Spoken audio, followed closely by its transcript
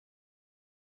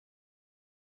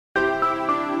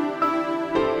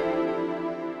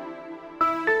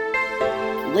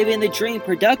Living the Dream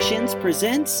Productions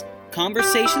presents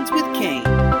Conversations with Kane.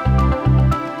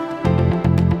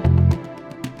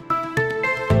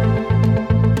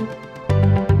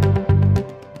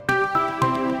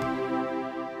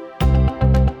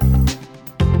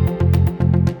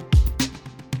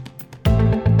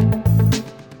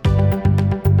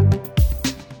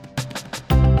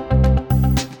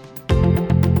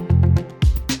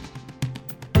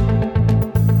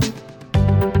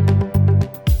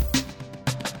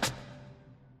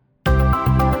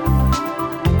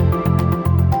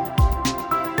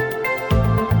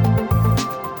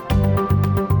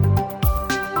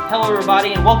 Hello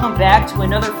everybody and welcome back to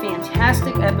another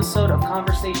fantastic episode of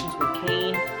Conversations with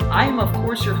Kane. I am of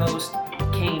course your host,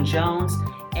 Kane Jones,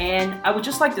 and I would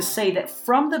just like to say that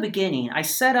from the beginning I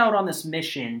set out on this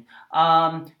mission.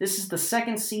 This is the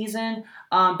second season,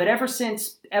 but ever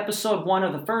since episode 1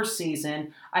 of the first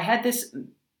season, I had this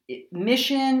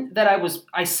mission that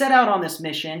I set out on this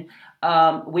mission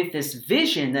with this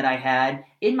vision that I had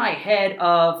in my head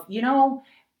of,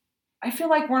 I feel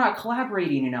like we're not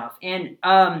collaborating enough, and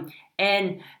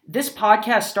this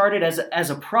podcast started as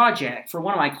a project for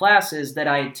one of my classes that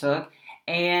I took,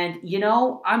 and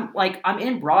I'm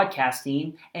in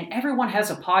broadcasting, and everyone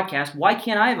has a podcast. Why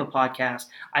can't I have a podcast?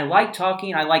 I like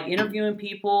talking. I like interviewing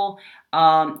people.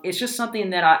 It's just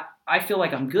something that I feel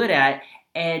like I'm good at,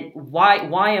 and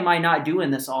why am I not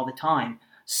doing this all the time?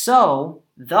 So,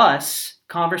 thus,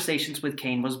 Conversations with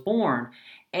Kane was born,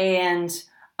 and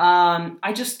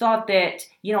I just thought that,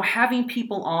 having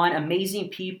people on, amazing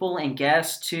people and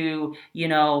guests to,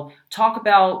 talk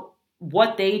about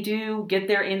what they do, get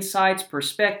their insights,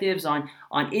 perspectives on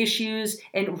issues,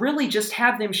 and really just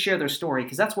have them share their story,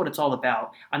 because that's what it's all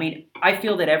about. I mean, I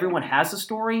feel that everyone has a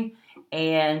story,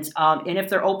 and if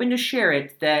they're open to share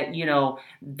it,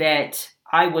 that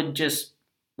I would just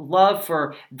love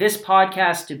for this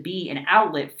podcast to be an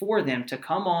outlet for them to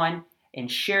come on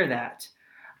and share that.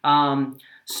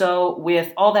 So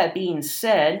with all that being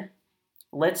said,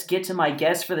 let's get to my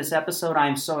guest for this episode.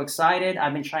 I'm so excited.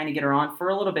 I've been trying to get her on for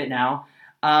a little bit now.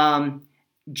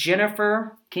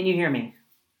 Jennifer, can you hear me?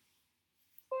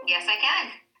 Yes, I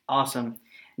can. Awesome.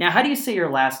 Now, how do you say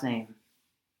your last name?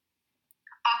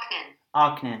 Ochnen.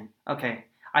 Ochnen. Okay.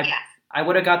 Yes. I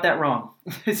would have got that wrong.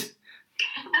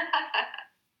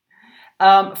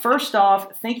 First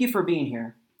off, thank you for being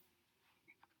here.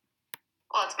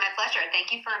 Well, it's my pleasure.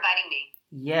 Thank you for inviting me.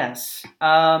 Yes.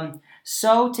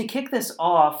 So to kick this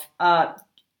off,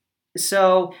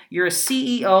 so you're a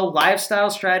CEO, lifestyle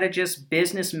strategist,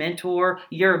 business mentor.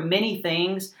 You're many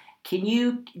things. Can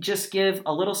you just give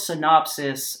a little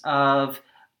synopsis of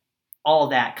all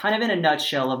that, kind of in a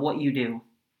nutshell of what you do?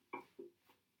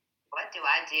 What do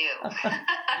I do?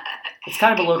 It's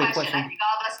kind of a loaded question. I think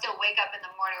all of us still wake up in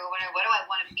the morning and wonder, what do I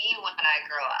want to be when I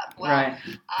grow up? Well, right.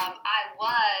 I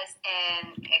was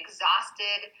an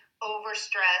exhausted,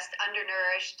 overstressed,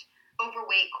 undernourished,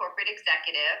 overweight corporate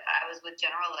executive. I was with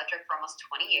General Electric for almost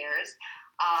 20 years.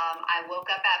 I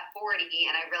woke up at 40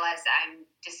 and I realized I'm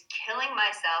just killing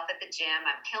myself at the gym.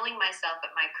 I'm killing myself at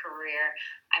my career.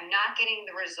 I'm not getting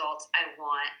the results I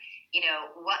want.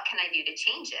 What can I do to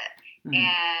change it? Mm-hmm.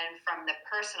 And from the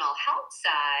personal health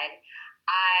side,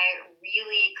 I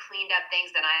really cleaned up things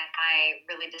that I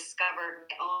really discovered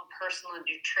my own personal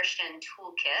nutrition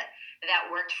toolkit that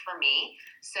worked for me.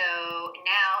 So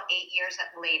now, 8 years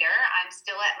later, I'm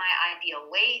still at my ideal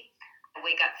weight. I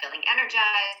wake up feeling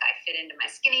energized. I fit into my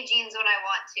skinny jeans when I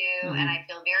want to, mm-hmm. and I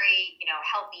feel very,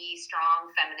 healthy,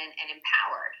 strong, feminine, and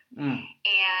empowered. Mm.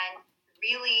 And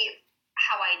really,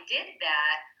 how I did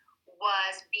that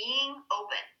was being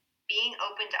open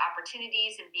to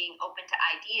opportunities and being open to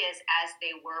ideas as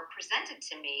they were presented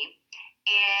to me.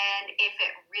 And if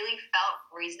it really felt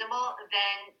reasonable,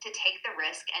 then to take the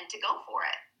risk and to go for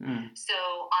it. Mm. So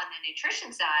on the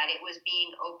nutrition side, it was being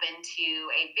open to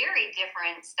a very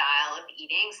different style of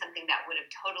eating, something that would have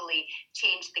totally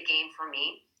changed the game for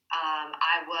me.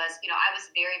 I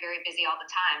was very, very busy all the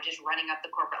time, just running up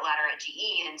the corporate ladder at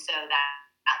GE. And so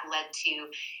that led to,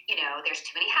 there's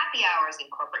too many happy hours and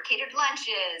corporate catered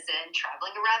lunches and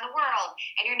traveling around the world,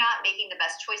 and you're not making the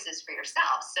best choices for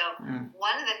yourself. So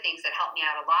one of the things that helped me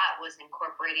out a lot was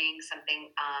incorporating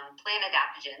something, plant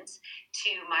adaptogens,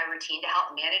 to my routine to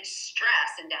help manage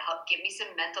stress and to help give me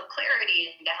some mental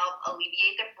clarity and to help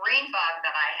alleviate the brain fog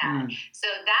that I had. So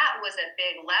that was a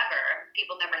big lever.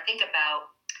 People never think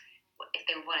about, if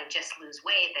they want to just lose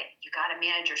weight, that you got to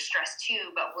manage your stress too,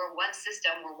 but we're one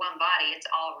system, we're one body, it's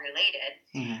all related.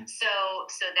 Mm-hmm. So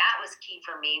that was key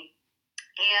for me.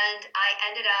 And I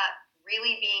ended up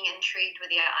really being intrigued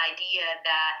with the idea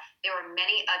that there were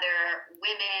many other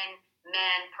women,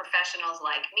 men, professionals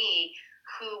like me,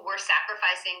 who were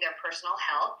sacrificing their personal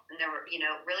health and their,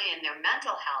 really in their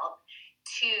mental health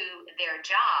to their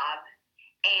job.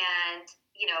 And,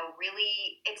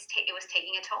 really it was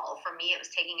taking a toll. For me, it was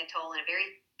taking a toll in a very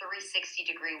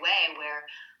 360-degree way, where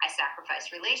I sacrificed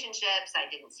relationships, I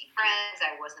didn't see friends,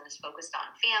 I wasn't as focused on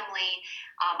family,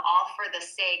 all for the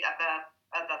sake of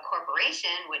a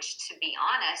corporation, which, to be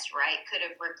honest, right, could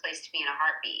have replaced me in a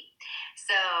heartbeat.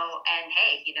 So, and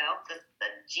hey, the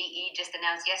GE just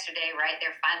announced yesterday, right,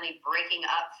 they're finally breaking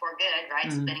up for good,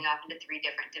 right, splitting off into 3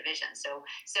 different divisions. So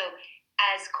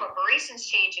as corporations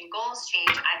change and goals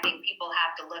change, I think people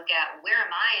have to look at, where am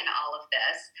I in all of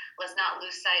this? Let's not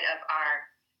lose sight of our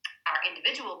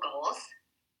individual goals,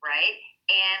 right?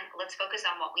 And let's focus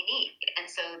on what we need. And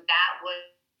so that was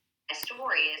my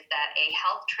story, is that a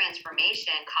health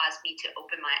transformation caused me to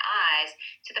open my eyes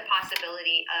to the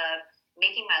possibility of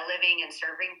making my living and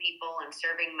serving people and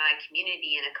serving my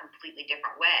community in a completely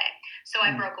different way. So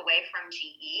I broke away from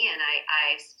GE and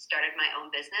I started my own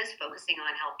business focusing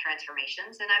on health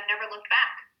transformations, and I've never looked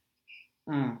back.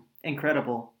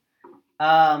 Incredible.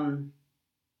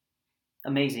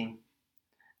 Amazing.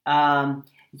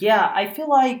 Yeah, I feel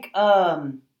like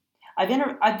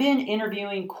I've been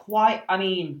interviewing quite. I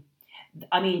mean,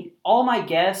 all my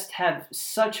guests have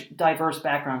such diverse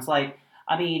backgrounds. Like,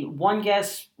 one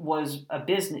guest was a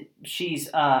business. She's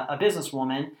a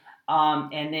businesswoman,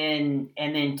 and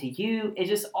then to you, it's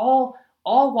just all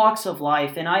walks of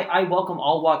life, and I welcome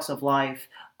all walks of life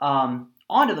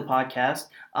onto the podcast.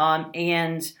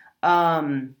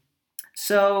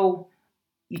 So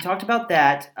you talked about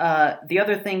that. The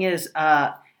other thing is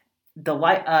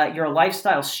you're a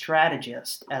lifestyle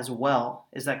strategist as well.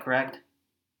 Is that correct?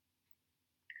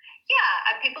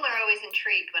 Yeah, people are always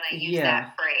intrigued when I use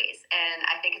that phrase, and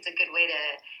I think it's a good way to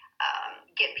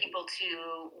get people to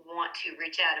want to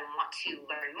reach out and want to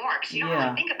learn more, because you don't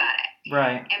really think about it.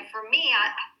 Right. And for me, I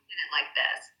did it like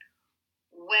this.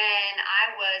 When I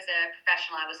was a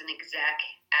professional, I was an exec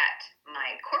at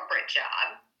my corporate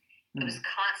job. It was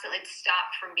constantly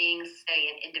stopped from being,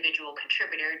 say, an individual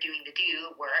contributor doing the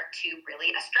work to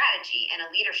really a strategy and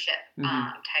a leadership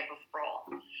type of role.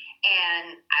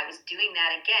 And I was doing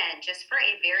that again just for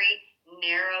a very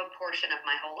narrow portion of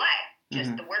my whole life,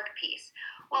 just the work piece.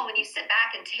 Well, when you sit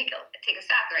back and take a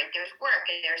stock, right, there's work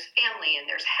and there's family and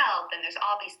there's health and there's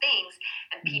all these things,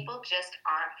 and people just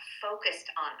aren't focused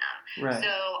on them. Right.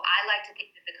 So I like to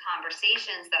think that the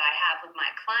conversations that I have with my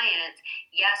clients,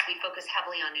 yes, we focus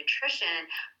heavily on nutrition,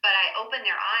 but I open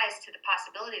their eyes to the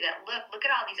possibility that, look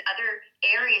at all these other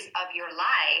areas of your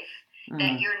life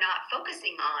that you're not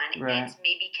focusing on, and it's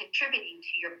maybe contributing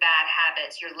to your bad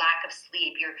habits, your lack of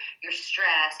sleep, your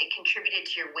stress. It contributed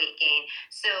to your weight gain.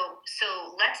 So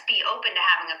let's be open to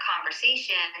having a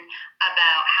conversation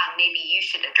about how maybe you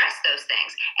should address those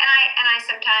things. And I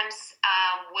sometimes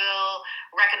will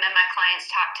recommend my clients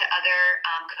talk to other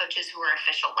coaches who are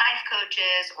official life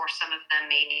coaches, or some of them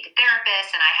may need a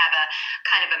therapist. And I have a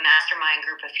kind of a mastermind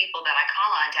group of people that I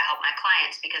call on to help my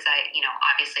clients, because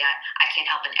obviously I can't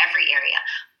help in every area,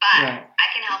 but I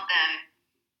can help them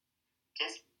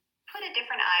just put a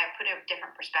different eye, or put a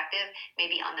different perspective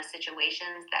maybe on the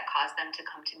situations that caused them to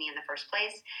come to me in the first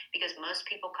place. Because most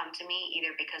people come to me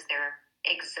either because they're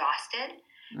exhausted,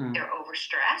 they're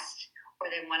overstressed, or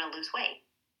they want to lose weight.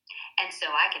 And so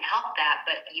I can help that,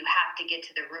 but you have to get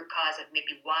to the root cause of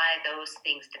maybe why those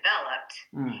things developed,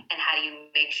 and how do you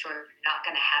make sure it's not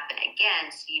going to happen again,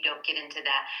 so you don't get into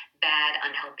that bad,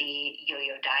 unhealthy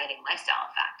yo-yo dieting lifestyle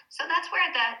effect. So that's where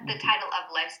the title of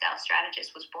lifestyle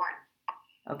strategist was born.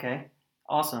 Okay,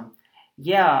 awesome.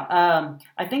 Yeah,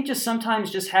 I think just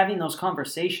sometimes just having those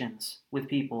conversations with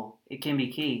people, it can be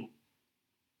key.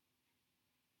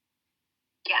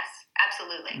 Yes,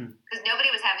 absolutely. Because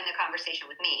nobody was having the conversation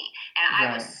with me, and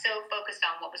I was so focused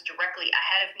on what was directly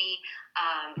ahead of me,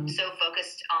 so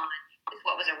focused on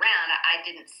what was around. I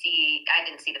didn't see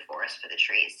the forest for the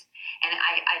trees. And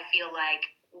I feel like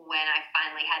when I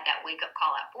finally had that wake-up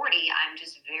call at 40, I'm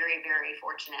just very, very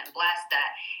fortunate and blessed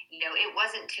that, it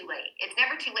wasn't too late. It's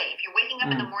never too late. If you're waking up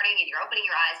in the morning and you're opening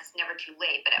your eyes, it's never too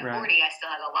late. But at 40, I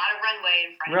still had a lot of runway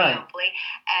in front of me, hopefully,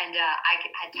 and I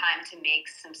had time to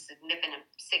make some significant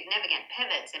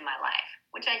pivots in my life,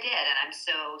 which I did, and I'm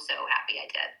so, so happy I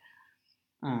did.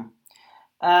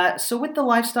 So with the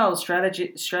lifestyle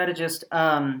strategist,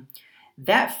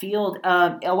 that field,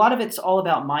 a lot of it's all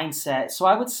about mindset. So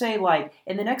I would say, like,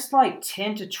 in the next 10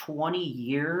 to 20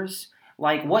 years,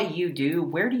 like what you do,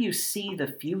 where do you see the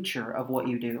future of what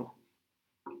you do?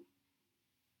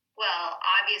 Well,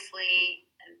 obviously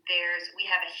we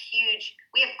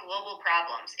have global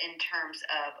problems in terms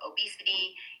of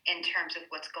obesity, in terms of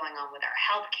what's going on with our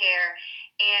healthcare,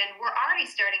 and we're already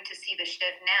starting to see the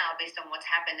shift now based on what's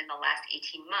happened in the last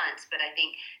 18 months. But I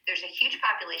think there's a huge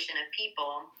population of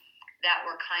people that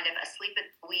were kind of asleep at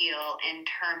the wheel in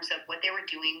terms of what they were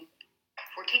doing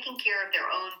for taking care of their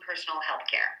own personal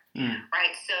healthcare,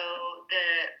 right? So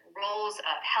the roles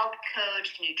of health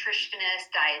coach, nutritionist,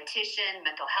 dietitian,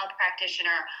 mental health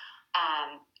practitioner,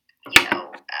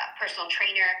 personal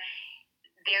trainer,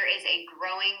 there is a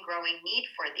growing need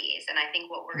for these. And I think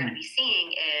what we're going to be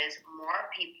seeing is more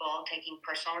people taking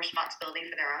personal responsibility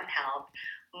for their own health,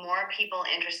 more people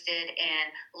interested in,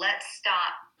 let's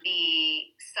stop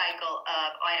the cycle of,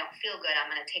 I don't feel good, I'm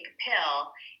going to take a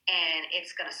pill and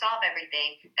it's going to solve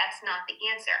everything. That's not the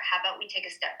answer. How about we take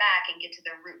a step back and get to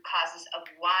the root causes of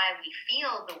why we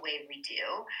feel the way we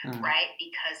do, right?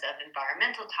 Because of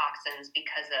environmental toxins,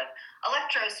 because of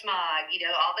electrosmog,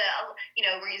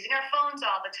 we're using our phones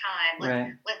all the time.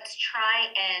 Let's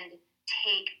try and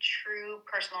take true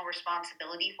personal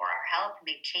responsibility for our health,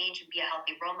 make change, and be a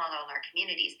healthy role model in our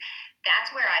communities. That's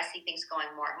where I see things going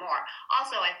more and more.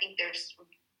 Also, I think there's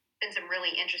been some really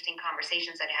interesting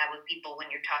conversations I'd have with people when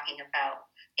you're talking about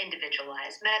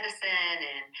individualized medicine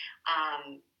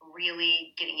and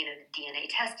really getting into the DNA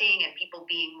testing and people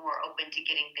being more open to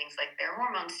getting things like their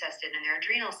hormones tested and their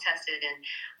adrenals tested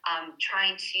and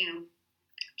trying to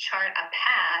chart a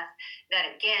path that,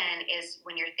 again, is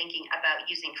when you're thinking about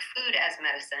using food as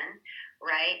medicine,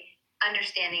 right?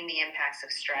 Understanding the impacts of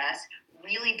stress,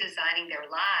 really designing their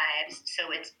lives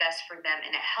so it's best for them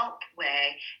in a health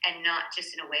way and not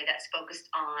just in a way that's focused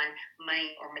on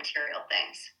money or material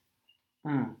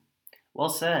things. Well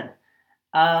said.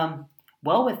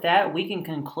 Well, with that, we can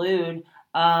conclude.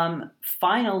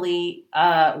 Finally,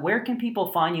 where can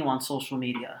people find you on social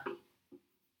media?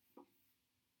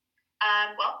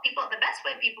 The best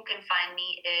way people can find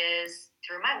me is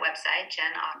through my website,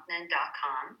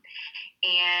 jenochnan.com,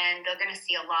 and they're going to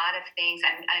see a lot of things.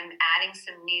 I'm adding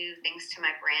some new things to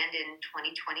my brand in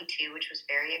 2022, which was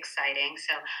very exciting.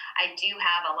 So I do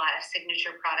have a lot of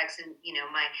signature products and,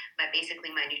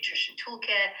 basically my nutrition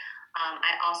toolkit.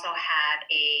 I also have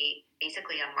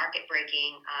basically a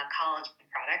market-breaking collagen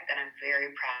product that I'm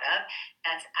very proud of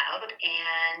that's out,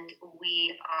 and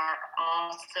we are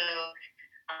also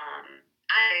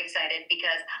I'm very excited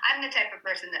because I'm the type of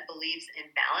person that believes in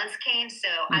balance, Kane.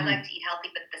 So I like to eat healthy,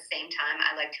 but at the same time,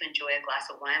 I like to enjoy a glass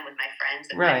of wine with my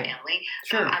friends and my family.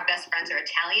 Sure. Our best friends are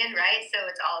Italian, right? So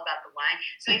it's all about the wine.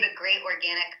 So we have a great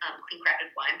organic, clean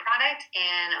crafted wine product,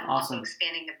 and I'm also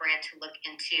expanding the brand to look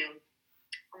into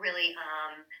really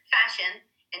fashion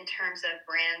in terms of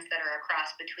brands that are a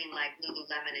cross between like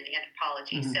Lululemon and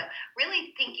Anthropologie. So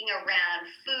really thinking around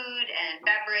food and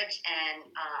beverage and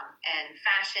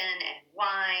fashion and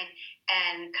wine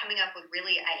and coming up with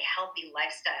really a healthy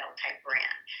lifestyle type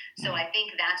brand. So I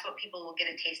think that's what people will get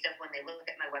a taste of when they look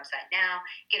at my website now.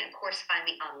 You can, of course, find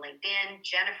me on LinkedIn,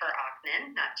 Jennifer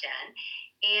Ochnan, not Jen,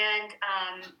 and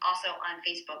also on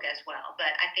Facebook as well.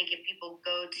 But I think if people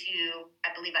go to,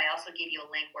 I believe I also gave you a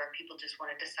link where people just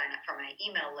wanted to sign up for my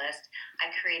email list. I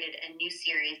created a new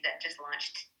series that just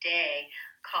launched today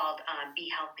called Be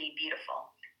Healthy,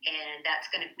 Beautiful. And that's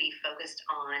going to be focused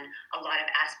on a lot of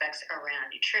aspects around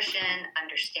nutrition,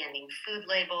 understanding food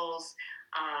labels,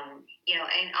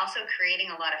 and also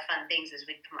creating a lot of fun things as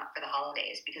we come up for the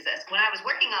holidays. Because when I was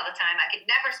working all the time, I could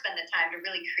never spend the time to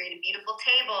really create a beautiful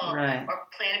table or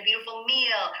plan a beautiful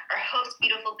meal or host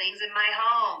beautiful things in my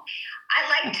home. I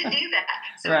like to do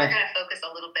that. So we're going to focus a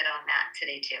little bit on that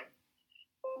today too.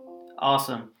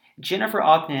 Awesome. Jennifer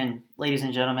Ochnan, ladies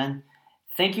and gentlemen,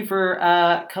 thank you for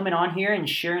coming on here and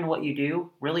sharing what you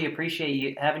do. Really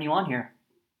appreciate having you on here.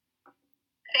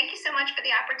 Thank you so much for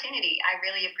the opportunity. I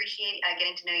really appreciate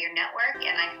getting to know your network,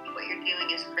 and I think what you're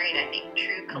doing is great. I think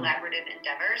true collaborative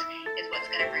endeavors is what's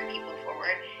going to bring people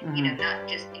forward, not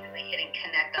just hitting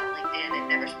connect on LinkedIn and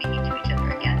never speaking to each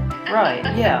other again. Right,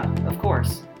 yeah, of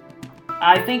course.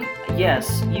 I think,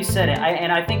 yes, you said it,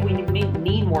 and I think we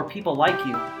need more people like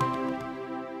you.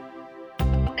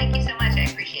 Thank you so much. I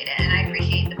appreciate it, and I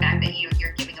appreciate the fact that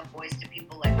you're giving a voice to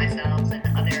people like myself and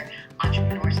other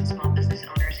entrepreneurs and small business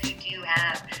owners who do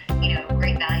have,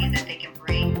 great value that they can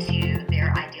bring to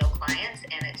their ideal clients,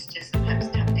 and it's just sometimes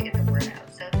tough to get the word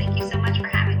out. So thank you so much for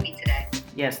having me today.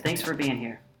 Yes, thanks for being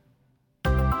here.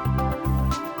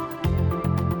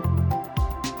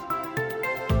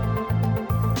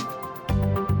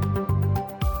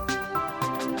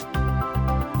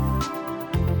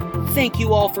 Thank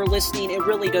you all for listening. It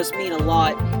really does mean a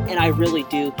lot. and I really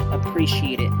do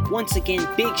appreciate it. Once again,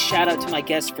 big shout out to my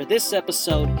guest for this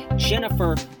episode,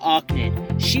 Jennifer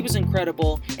Oknin. She was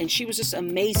incredible, and she was just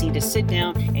amazing to sit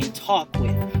down and talk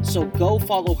with. So go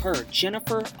follow her,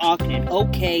 Jennifer Oknin,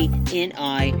 Oknin.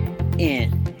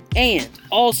 And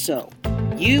also,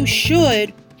 you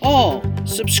should all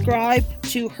subscribe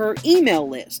to her email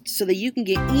list so that you can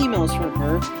get emails from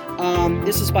her.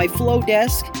 This is by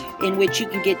Flowdesk, in which you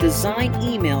can get design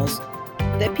emails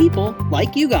that people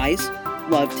like you guys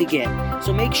love to get.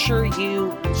 So make sure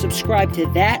you subscribe to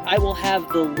that. I will have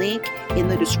the link in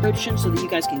the description so that you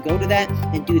guys can go to that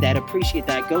and do that. Appreciate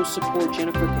that. Go support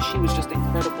Jennifer because she was just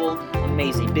incredible,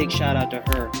 amazing. Big shout out to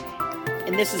her.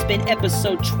 And this has been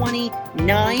episode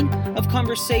 29 of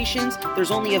Conversations.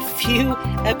 There's only a few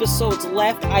episodes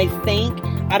left, I think.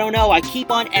 I don't know. I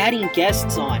keep on adding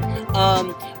guests on.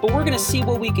 But we're going to see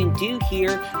what we can do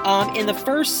here. In the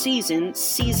first season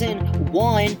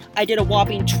 1, I did a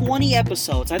whopping 20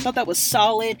 episodes. I thought that was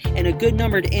solid and a good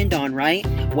number to end on, right?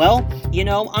 Well,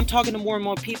 I'm talking to more and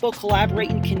more people,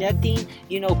 collaborating, connecting,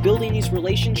 building these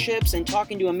relationships and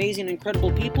talking to amazing,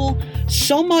 incredible people.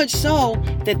 So much so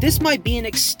that this might be an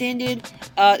extended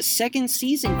second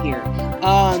season here.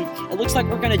 It looks like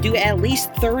we're going to do at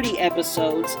least 30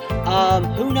 episodes.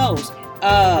 Who knows?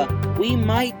 We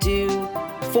might do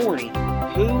 40.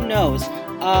 Who knows?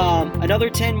 Another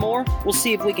 10 more. We'll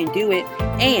see if we can do it.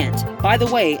 And, by the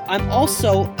way, I'm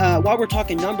also, while we're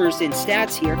talking numbers and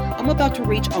stats here, I'm about to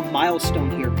reach a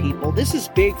milestone here, people. This is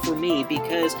big for me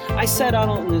because I set out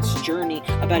on this journey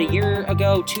about a year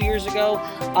ago, 2 years ago,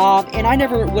 and I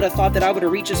never would have thought that I would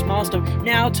have reached this milestone.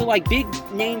 Now, to like big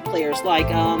name players, like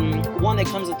one that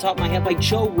comes to the top of my head, like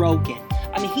Joe Rogan.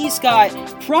 I mean, he's got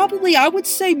probably, I would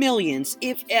say, millions,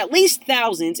 if at least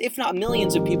thousands, if not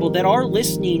millions of people that are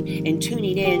listening and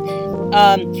tuning in.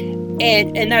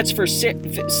 And that's for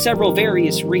several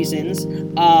various reasons.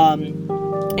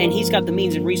 And he's got the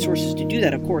means and resources to do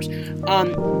that, of course.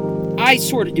 I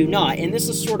sort of do not. And this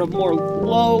is sort of more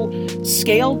low,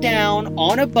 scaled down,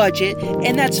 on a budget.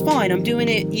 And that's fine. I'm doing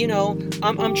it,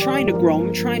 I'm trying to grow.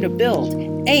 I'm trying to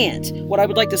build. And what I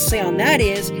would like to say on that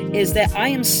is that I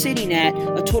am sitting at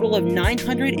a total of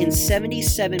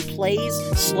 977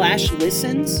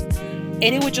 plays/listens.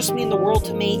 And it would just mean the world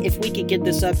to me if we could get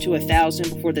this up to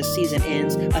 1,000 before the season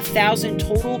ends. 1,000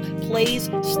 total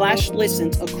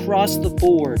plays/listens across the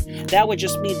board. That would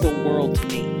just mean the world to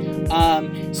me.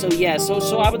 So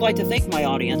I would like to thank my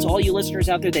audience, all you listeners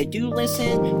out there that do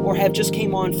listen or have just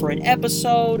came on for an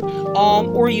episode,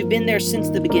 or you've been there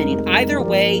since the beginning. Either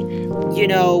way,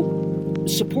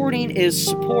 supporting is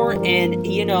support, and,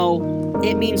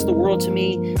 it means the world to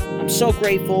me. I'm so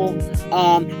grateful.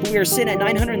 But we are sitting at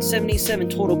 977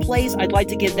 total plays. I'd like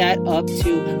to get that up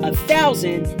to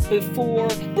 1,000 before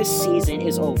the season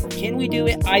is over. Can we do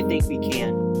it? I think we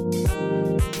can.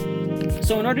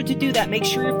 So in order to do that, make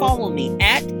sure you're following me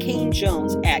at Kane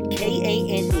Jones, at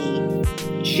Kane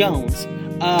Jones.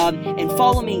 And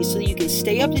follow me so that you can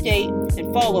stay up to date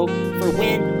and follow for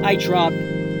when I drop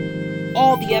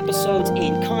all the episodes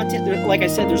and content. Like I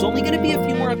said, there's only going to be a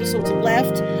few more episodes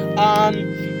left.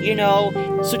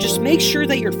 So just make sure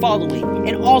that you're following.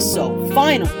 And also,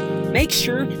 finally, make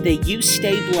sure that you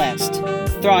stay blessed,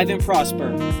 thrive, and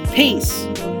prosper. Peace.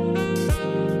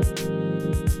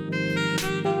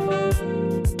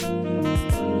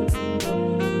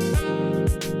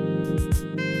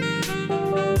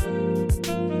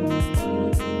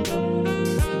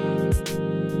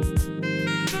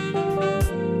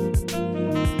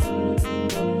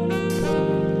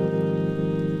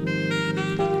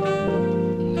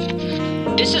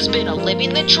 This has been a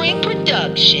Living the Dream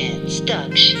Productions.